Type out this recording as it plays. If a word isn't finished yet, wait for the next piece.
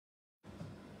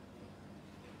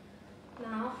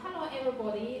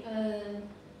everybody.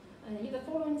 In the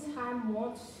following time, I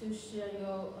want to share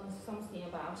you something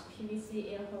about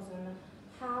PVC air hose and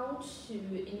how to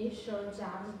initially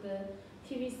judge the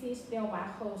PVC steel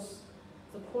wire hose,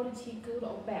 the quality good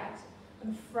or bad.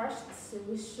 And first,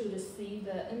 we should see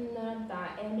the inner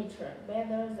diameter,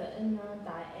 whether the inner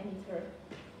diameter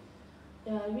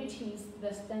reaches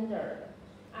the standard.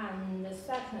 And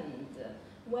second,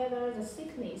 whether the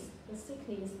thickness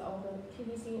of the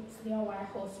PVC steel wire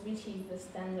hose reaches the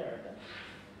standard.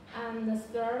 And the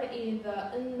third is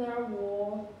the inner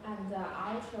wall and the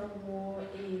outer wall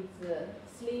is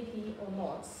sleepy or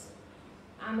not.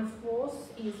 And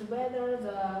fourth is whether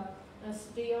the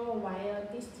steel wire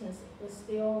distance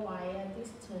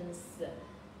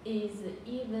is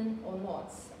even or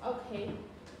not. Okay.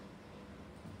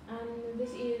 And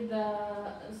this is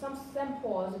some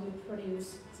samples we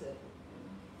produced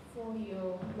for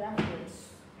your reference.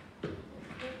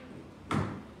 Okay.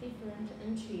 Different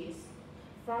inches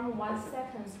from 1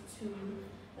 second to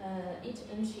 8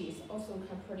 inches also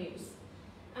can produce.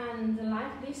 And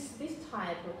like this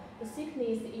type, the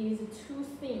thickness is too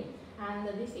thin, and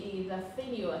this is the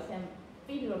failure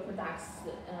products.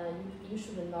 You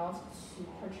should not to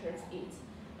purchase it.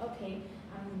 Okay,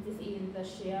 and this is the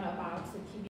share about the PVC.